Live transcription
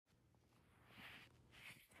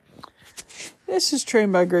This is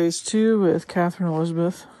Trained by Grace 2 with Catherine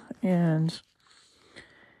Elizabeth, and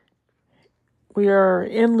we are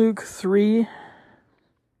in Luke 3.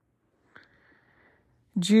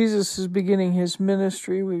 Jesus is beginning his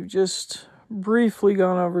ministry. We've just briefly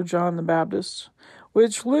gone over John the Baptist,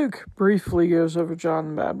 which Luke briefly goes over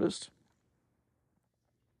John the Baptist,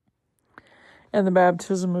 and the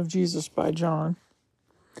baptism of Jesus by John.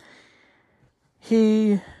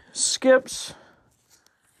 He skips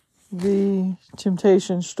the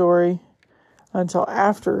temptation story until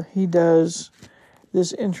after he does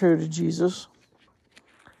this intro to Jesus.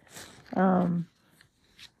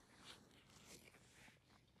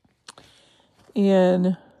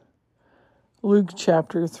 In Luke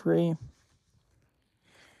chapter 3.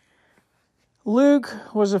 Luke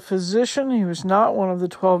was a physician. He was not one of the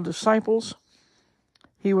 12 disciples.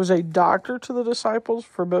 He was a doctor to the disciples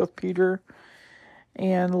for both Peter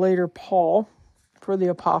and later Paul for the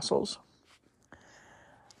apostles.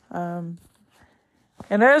 And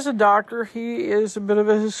as a doctor, he is a bit of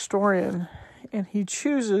a historian, and he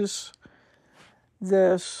chooses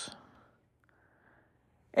this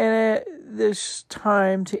and at this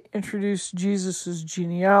time to introduce Jesus'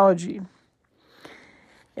 genealogy.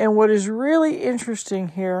 And what is really interesting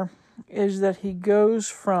here is that he goes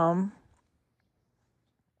from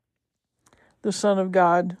the Son of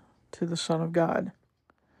God to the Son of God.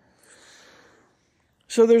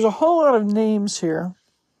 So there's a whole lot of names here.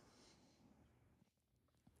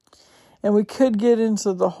 And we could get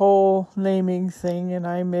into the whole naming thing, and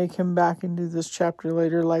I may come back and do this chapter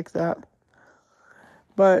later like that.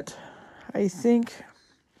 But I think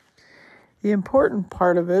the important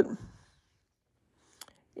part of it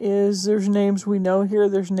is there's names we know here,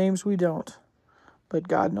 there's names we don't. But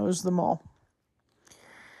God knows them all.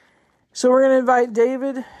 So we're going to invite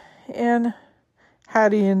David and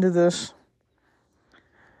Haddie into this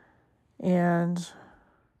and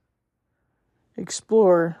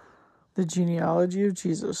explore the genealogy of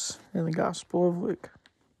Jesus in the Gospel of Luke.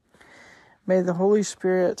 May the Holy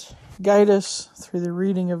Spirit guide us through the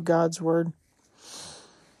reading of God's Word.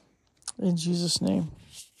 In Jesus' name.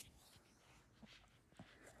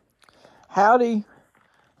 Howdy.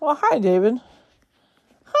 Well, hi, David.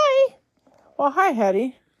 Hi. Well, hi,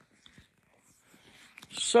 Haddie.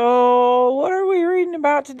 So, what are we reading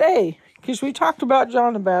about today? Because we talked about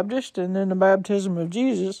John the Baptist and then the baptism of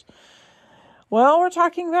Jesus. Well, we're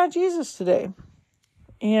talking about Jesus today.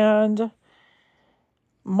 And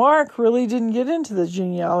Mark really didn't get into the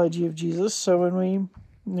genealogy of Jesus. So when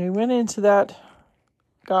we went into that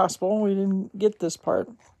gospel, we didn't get this part.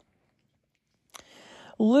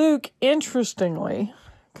 Luke, interestingly,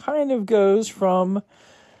 kind of goes from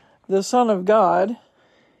the Son of God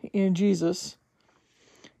in Jesus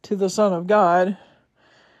to the Son of God,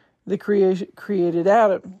 the created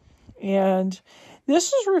Adam. And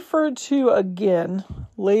this is referred to again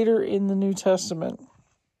later in the New Testament.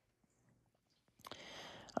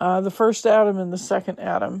 The first Adam and the second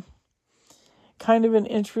Adam. Kind of an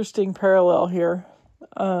interesting parallel here.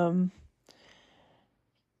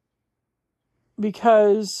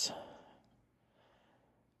 Because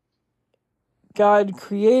God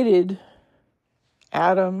created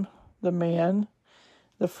Adam, the man,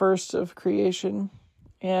 the first of creation,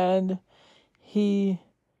 and he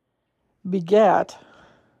begat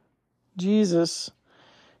Jesus,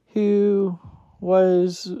 who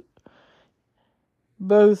was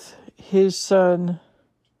both his son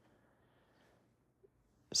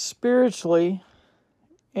spiritually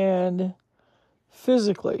and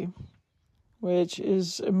physically, which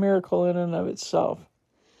is a miracle in and of itself.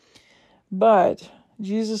 But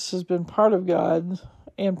Jesus has been part of God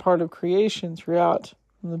and part of creation throughout,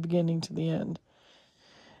 from the beginning to the end.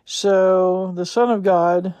 So the Son of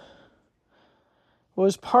God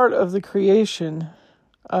was part of the creation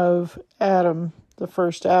of Adam, the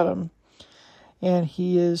first Adam, and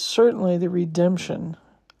he is certainly the redemption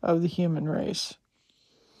of the human race.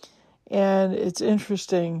 And it's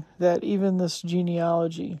interesting that even this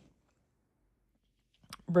genealogy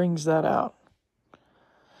brings that out.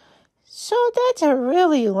 So that's a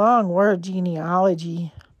really long word,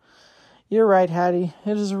 genealogy. You're right, Haddie.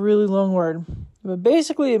 It is a really long word. But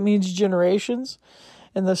basically it means generations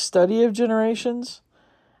and the study of generations.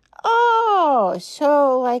 Oh,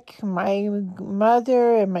 so like my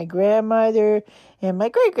mother and my grandmother and my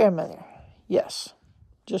great-grandmother. Yes,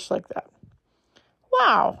 just like that.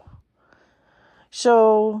 Wow.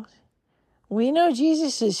 So we know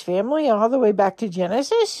Jesus' family all the way back to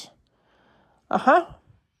Genesis? Uh-huh.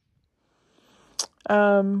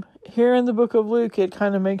 Here in the book of Luke, it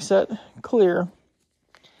kind of makes that clear.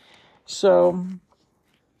 So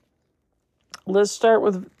Let's start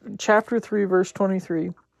with chapter 3, verse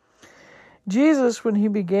 23. Jesus, when he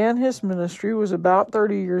began his ministry, was about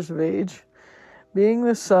 30 years of age, being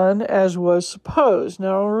the son as was supposed.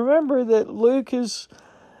 Now remember that Luke is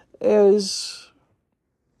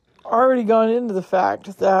already gone into the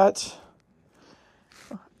fact that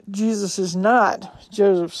Jesus is not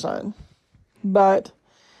Joseph's son, but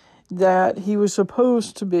that he was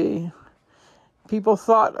supposed to be. People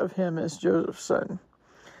thought of him as Joseph's son.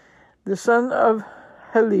 The son of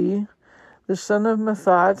Haddie, the son of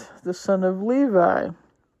Mathat, the son of Levi.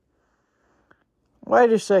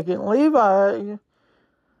 Wait a second,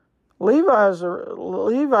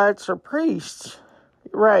 Levites are priests.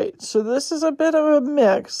 Right, so this is a bit of a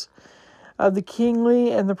mix of the kingly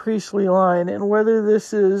and the priestly line, and whether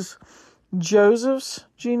this is Joseph's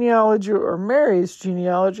genealogy or Mary's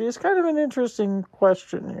genealogy is kind of an interesting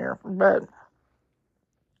question here. But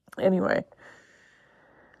anyway,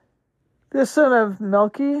 the son of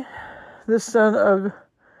Melchi, the son of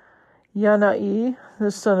Yanai,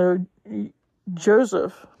 the son of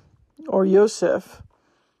Joseph or Yosef.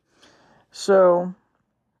 So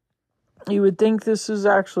you would think this is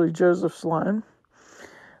actually Joseph's line.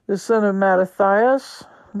 The son of Mattathias,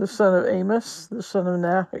 the son of Amos, the son of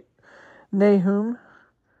Nahum.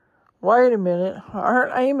 Wait a minute,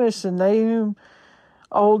 aren't Amos and Nahum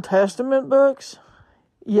Old Testament books?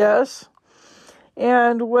 Yes.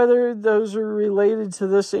 And whether those are related to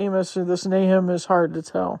this Amos or this Nahum is hard to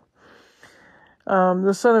tell.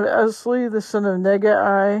 The son of Esli, the son of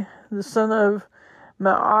Negai, the son of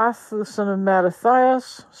Maath, the son of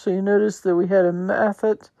Mattathias. So you notice that we had a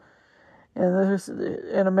Mathat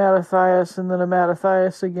and a Mattathias, and then a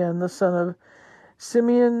Mattathias again, the son of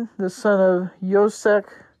Simeon, the son of Yosek,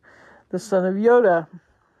 the son of Yoda.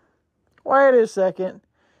 Wait a second.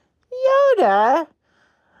 Yoda?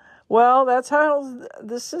 Well,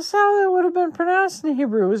 this is how it would have been pronounced in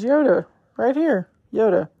Hebrew, was Yoda. Right here.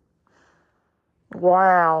 Yoda.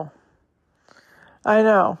 Wow. I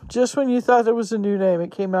know. Just when you thought it was a new name,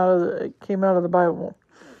 it came out of the Bible.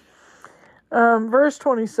 Verse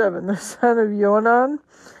 27, the son of Yohanan,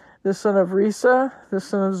 the son of Risa, the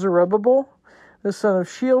son of Zerubbabel, the son of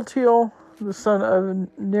Shealtiel, the son of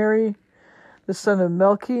Neri, the son of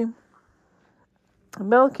Melchi.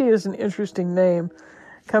 Melchi is an interesting name.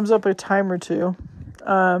 Comes up a time or two.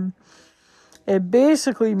 It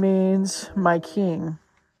basically means my king.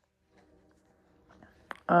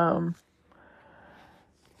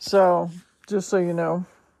 So, just so you know.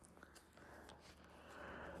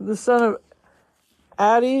 The son of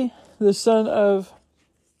Haddie, the son of,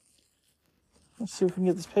 let's see if we can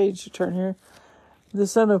get this page to turn here. The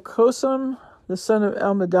son of Kosam, the son of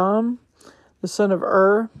Elmadam, the son of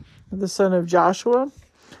the son of Joshua,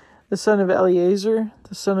 the son of Eleazar,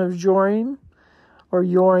 the son of Jorim,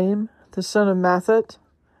 the son of Mathat,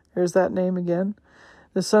 there's that name again,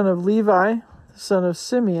 the son of Levi, the son of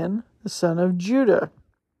Simeon, the son of Judah,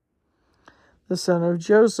 the son of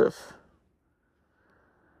Joseph,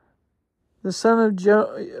 the son of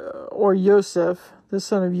Yosef, the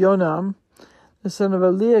son of Yonam, the son of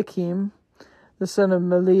Eliakim, the son of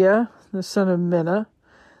Meliah, the son of Menah,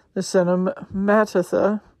 the son of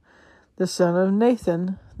Mattatha, the son of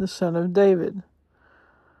Nathan, the son of David.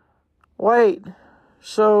 Wait,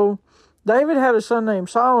 so David had a son named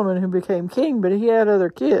Solomon who became king, but he had other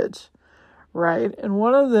kids, right? And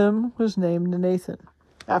one of them was named Nathan,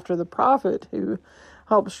 after the prophet who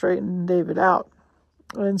helped straighten David out.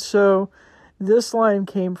 And so this line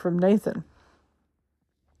came from Nathan.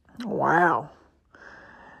 Wow.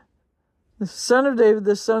 The son of David,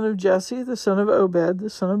 the son of Jesse, the son of Obed, the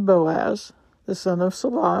son of Boaz, the son of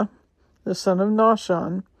Salah, the son of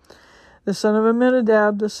Nahshon, the son of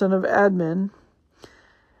Amminadab, the son of Admin,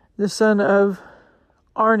 the son of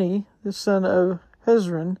Arni, the son of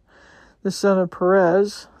Hezron, the son of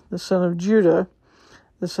Perez, the son of Judah,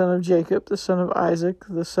 the son of Jacob, the son of Isaac,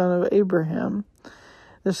 the son of Abraham,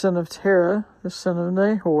 the son of Terah, the son of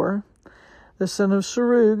Nahor, the son of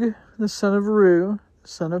Serug, the son of Ru, the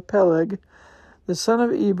son of Peleg, the son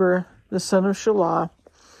of Eber, the son of Shelah,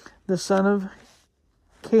 the son of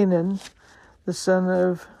Canaan, the son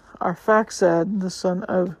of Arphaxad, the son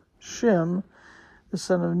of Shem, the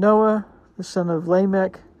son of Noah, the son of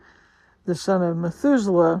Lamech, the son of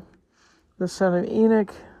Methuselah, the son of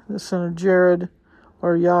Enoch, the son of Jared,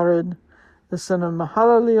 or Yared, the son of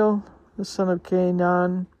Mahalaleel, the son of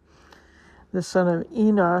Cainan, the son of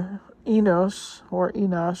Enos, or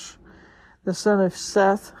Enosh, the son of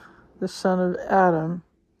Seth, the son of Adam,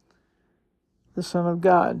 the son of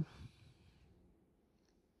God.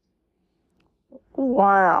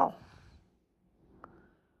 Wow.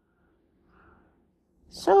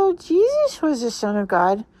 So Jesus was the Son of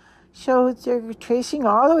God. So they're tracing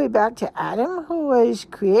all the way back to Adam, who was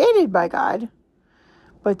created by God.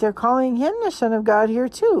 But they're calling him the Son of God here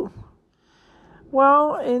too.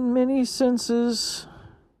 Well, in many senses,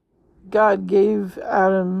 God gave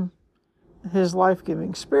Adam his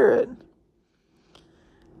life-giving spirit.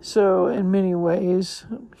 So in many ways,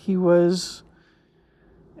 he was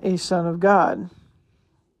a son of God.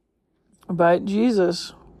 But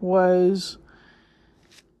Jesus was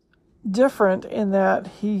different in that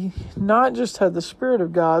he not just had the Spirit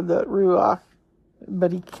of God, that Ruach,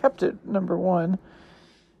 but he kept it, number one.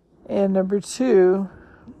 And number two,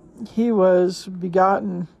 he was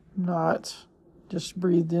begotten, not just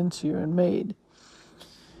breathed into and made.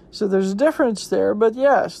 So there's a difference there, but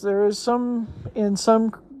yes, there is in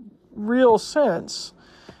some real sense,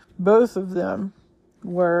 both of them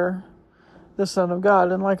were the Son of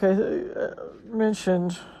God. And like I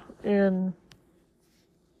mentioned in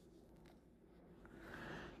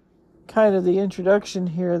kind of the introduction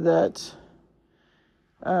here, that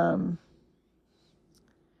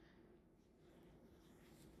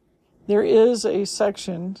there is a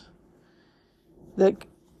section that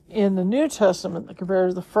in the New Testament that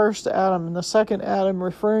compares the first Adam and the second Adam,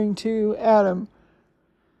 referring to Adam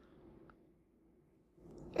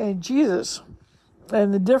and Jesus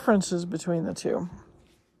and the differences between the two.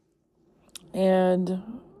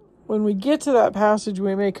 And when we get to that passage,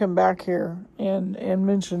 we may come back here and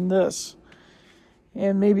mention this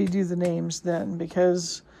and maybe do the names then,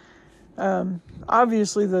 because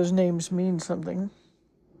obviously those names mean something.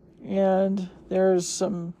 And there's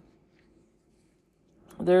a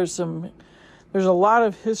lot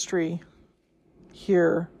of history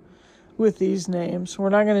here with these names. We're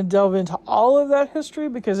not going to delve into all of that history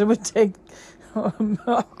because it would take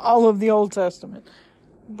all of the Old Testament.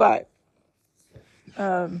 But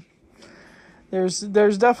there's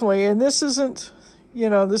definitely, and this isn't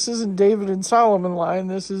David and Solomon line.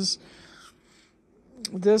 This is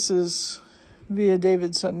via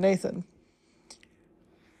David's son Nathan.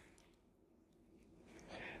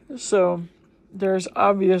 So there's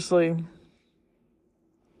obviously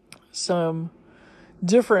some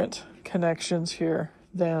different connections here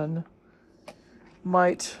than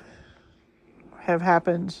might have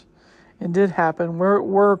happened and did happen.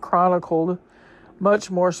 Were chronicled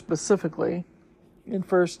much more specifically in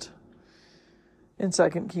 1st and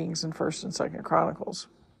 2nd Kings and 1st and 2nd Chronicles.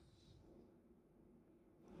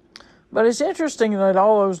 But it's interesting that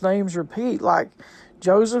all those names repeat. Like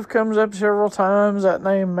Joseph comes up several times. That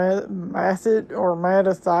name Matthat or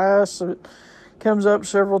Mattathias comes up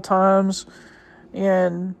several times.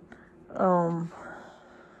 And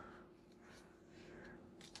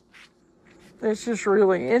it's just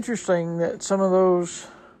really interesting that some of those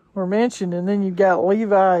were mentioned. And then you've got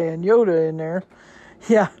Levi and Yoda in there.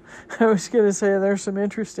 Yeah, I was going to say there's some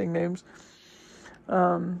interesting names.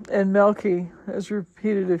 And Melchi is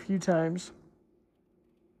repeated a few times.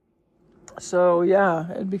 So yeah,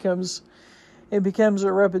 it becomes a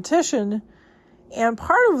repetition. And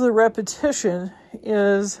part of the repetition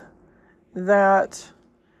is that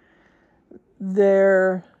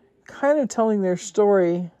they're kind of telling their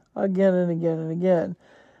story again and again and again.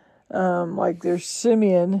 Like there's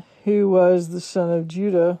Simeon, who was the son of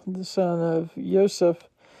Judah, the son of Joseph,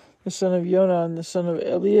 the son of Jonan, the son of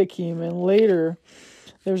Eliakim, and later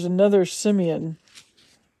there's another Simeon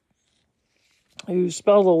who's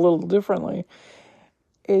spelled a little differently.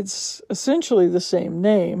 It's essentially the same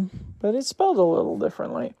name, but it's spelled a little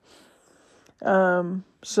differently.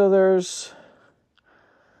 So there's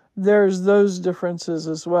those differences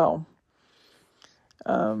as well.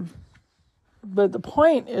 But the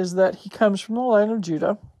point is that he comes from the line of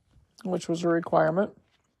Judah, which was a requirement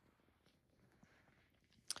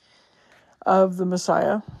of the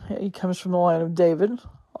Messiah. He comes from the line of David,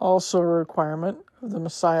 also a requirement of the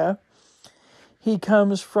Messiah. He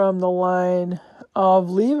comes from the line of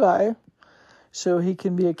Levi, so he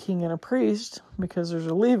can be a king and a priest, because there's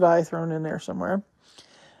a Levi thrown in there somewhere.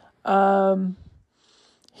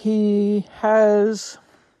 He has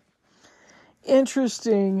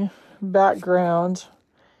interesting background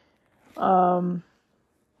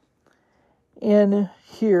in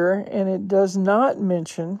here, and it does not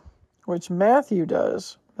mention, which Matthew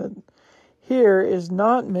does, but here is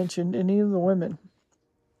not mentioned any of the women.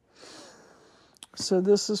 So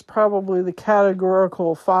this is probably the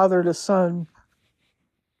categorical father to son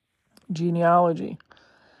genealogy.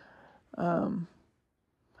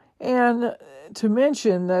 And to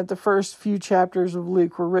mention that the first few chapters of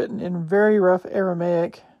Luke were written in very rough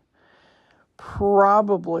Aramaic,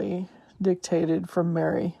 probably dictated from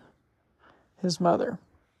Mary, his mother.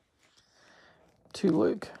 to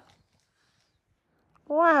Luke.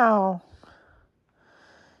 Wow.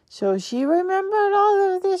 So she remembered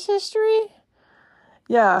all of this history?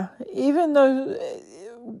 Yeah, even though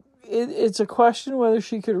it's a question whether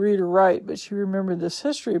she could read or write, but she remembered this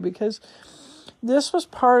history because this was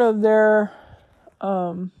part of their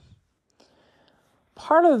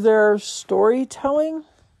storytelling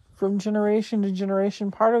from generation to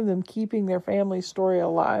generation. Part of them keeping their family story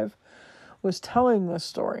alive was telling this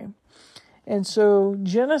story. And so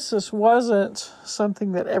Genesis wasn't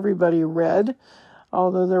something that everybody read,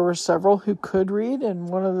 although there were several who could read. And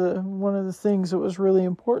one of the things that was really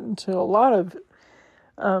important to a lot of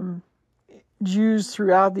Jews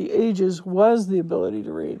throughout the ages was the ability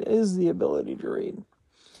to read, is the ability to read.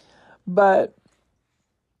 But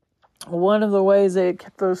one of the ways they had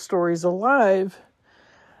kept those stories alive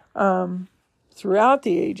throughout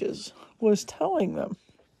the ages was telling them,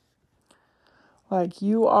 like,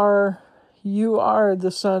 you are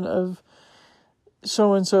the son of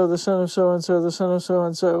so-and-so, the son of so-and-so, the son of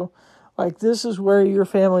so-and-so. Like, this is where your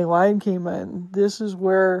family line came in. This is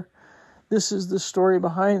the story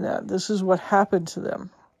behind that. This is what happened to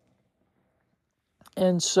them.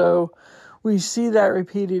 And so we see that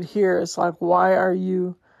repeated here. It's like, why are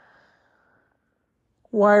you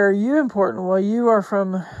important? Well, you are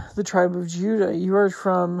from the tribe of Judah. You are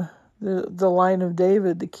from the line of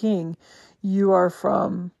David, the king. You are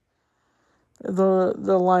from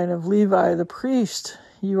the line of Levi, the priest.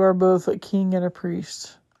 You are both a king and a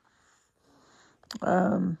priest.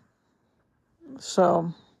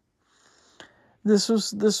 So this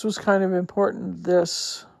was kind of important,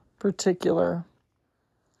 this particular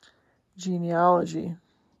genealogy,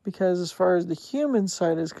 because as far as the human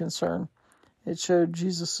side is concerned, it showed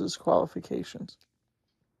Jesus's qualifications.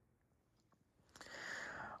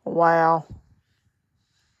 Wow.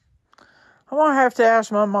 I'm going to have to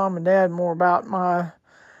ask my mom and dad more about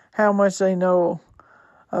how much they know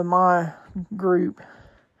of my group.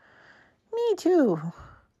 Me too.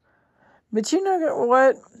 But you know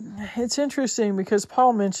what? It's interesting because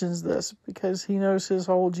Paul mentions this because he knows his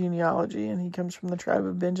whole genealogy and he comes from the tribe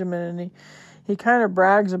of Benjamin, and he kind of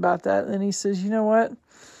brags about that. And he says, you know what?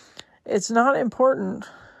 It's not important.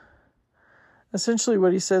 Essentially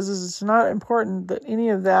what he says is it's not important that any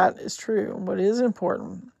of that is true. What is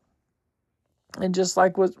important, and just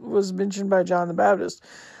like what was mentioned by John the Baptist,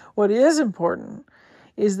 what is important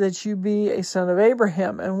is that you be a son of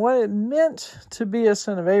Abraham. And what it meant to be a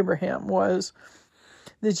son of Abraham was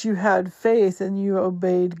that you had faith and you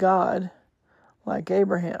obeyed God like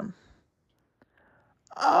Abraham.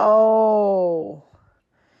 Oh.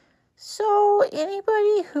 So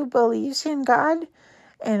anybody who believes in God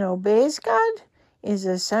and obeys God is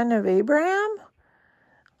a son of Abraham?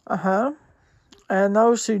 Uh-huh. And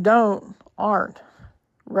those who don't aren't.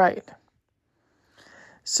 Right.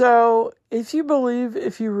 So if you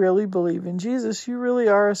really believe in Jesus, you really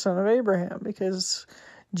are a son of Abraham, because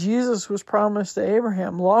Jesus was promised to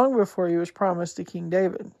Abraham long before he was promised to King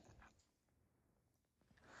David.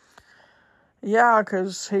 Yeah,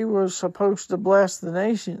 because he was supposed to bless the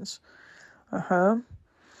nations.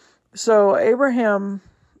 So Abraham's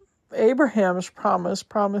promise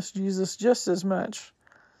promised Jesus just as much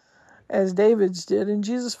as David's did, and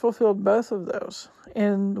Jesus fulfilled both of those,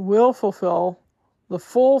 and will fulfill. The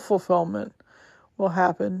full fulfillment will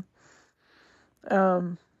happen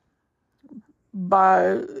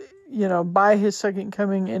by his second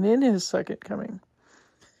coming and in his second coming.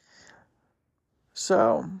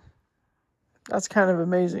 So that's kind of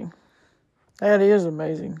amazing. That is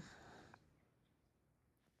amazing.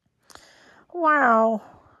 Wow.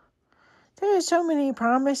 There are so many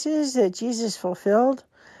promises that Jesus fulfilled.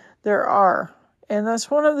 There are. And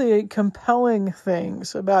that's one of the compelling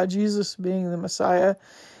things about Jesus being the Messiah,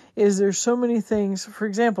 is there's so many things. For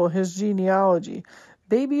example, his genealogy.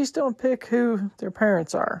 Babies don't pick who their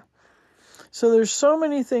parents are. So there's so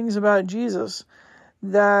many things about Jesus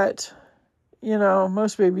that,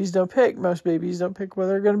 most babies don't pick. Most babies don't pick where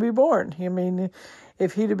they're going to be born. I mean,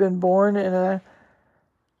 if he'd have been born in a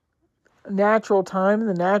natural time,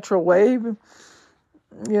 the natural way,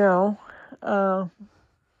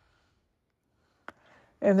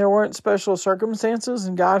 and there weren't special circumstances,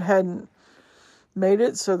 and God hadn't made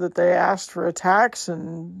it so that they asked for a tax,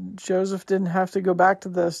 and Joseph didn't have to go back to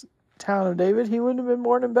the town of David, he wouldn't have been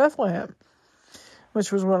born in Bethlehem,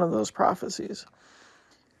 which was one of those prophecies.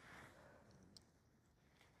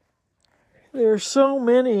 There are so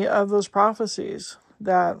many of those prophecies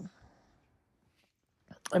that,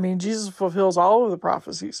 Jesus fulfills all of the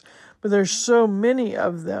prophecies, but there's so many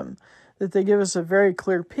of them that they give us a very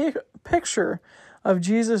clear picture of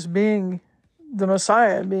Jesus being the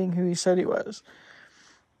Messiah, being who he said he was.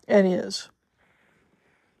 and is.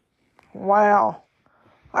 Wow.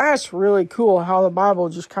 That's really cool how the Bible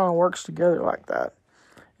just kind of works together like that.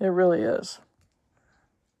 It really is.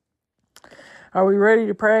 Are we ready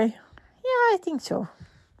to pray? Yeah, I think so.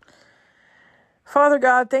 Father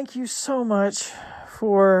God, thank you so much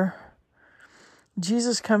for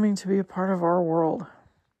Jesus coming to be a part of our world.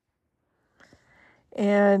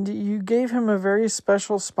 And you gave him a very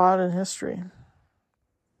special spot in history.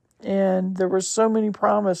 And there were so many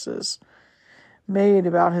promises made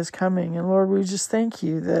about his coming. And Lord, we just thank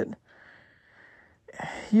you that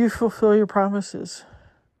you fulfill your promises.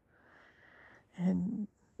 And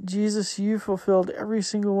Jesus, you fulfilled every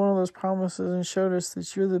single one of those promises and showed us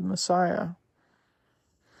that you're the Messiah.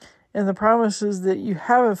 And the promises that you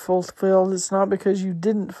haven't fulfilled, it's not because you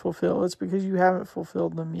didn't fulfill, it's because you haven't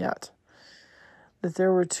fulfilled them yet. That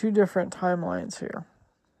there were two different timelines here.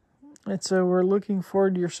 And so we're looking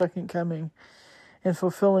forward to your second coming and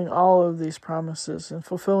fulfilling all of these promises and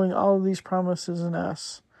fulfilling all of these promises in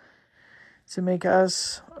us to make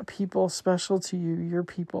us a people special to you, your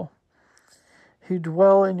people, who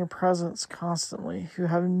dwell in your presence constantly, who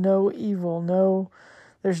have no evil,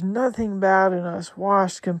 there's nothing bad in us,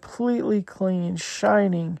 washed completely clean,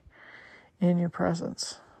 shining in your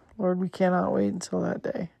presence. Lord, we cannot wait until that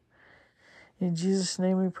day. In Jesus'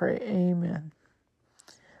 name we pray, amen.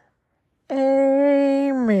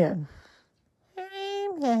 Amen.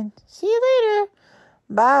 Amen. See you later.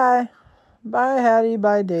 Bye. Bye, Haddie.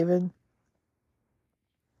 Bye, David.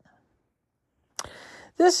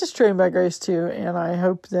 This is Trained by Grace too, and I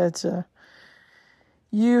hope that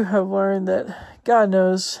you have learned that God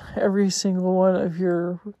knows every single one of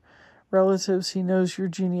your relatives. He knows your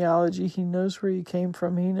genealogy. He knows where you came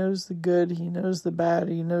from. He knows the good. He knows the bad.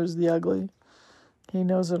 He knows the ugly. He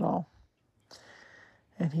knows it all.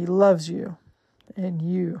 And he loves you. And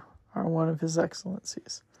you are one of his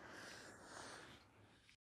excellencies.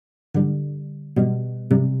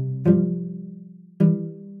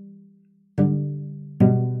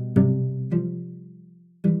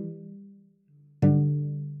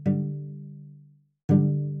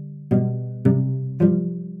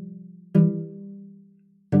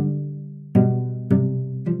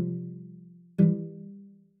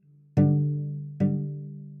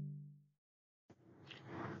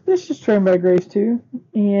 This is Trained by Grace too,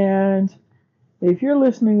 and if you're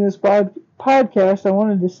listening to this podcast, I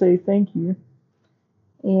wanted to say thank you.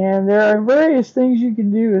 And there are various things you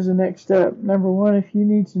can do as a next step. Number one, if you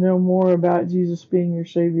need to know more about Jesus being your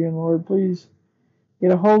Savior and Lord, please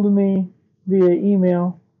get a hold of me via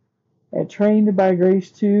email at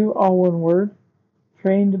trainedbygrace2, all one word,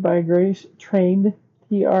 trained by grace, trained,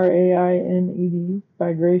 TRAINED,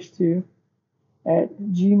 by grace2, at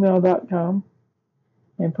gmail.com.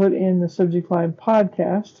 And put in the subject line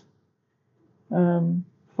podcast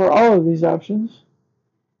for all of these options.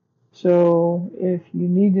 So if you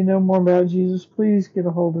need to know more about Jesus, please get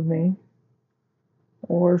a hold of me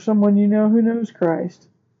or someone you know who knows Christ.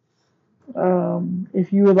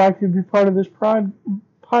 If you would like to be part of this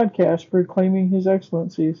podcast proclaiming his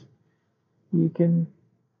excellencies, you can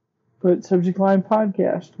put subject line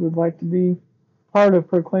podcast, would like to be part of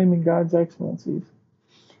proclaiming God's excellencies.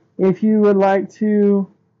 If you would like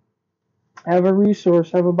to have a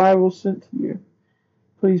resource, have a Bible sent to you,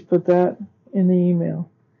 please put that in the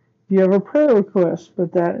email. If you have a prayer request,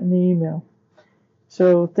 put that in the email.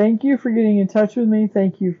 So thank you for getting in touch with me.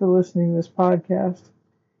 Thank you for listening to this podcast.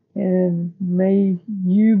 And may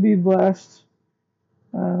you be blessed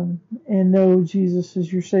and know Jesus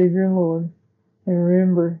is your Savior and Lord. And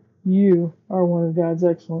remember, you are one of God's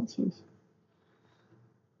excellencies.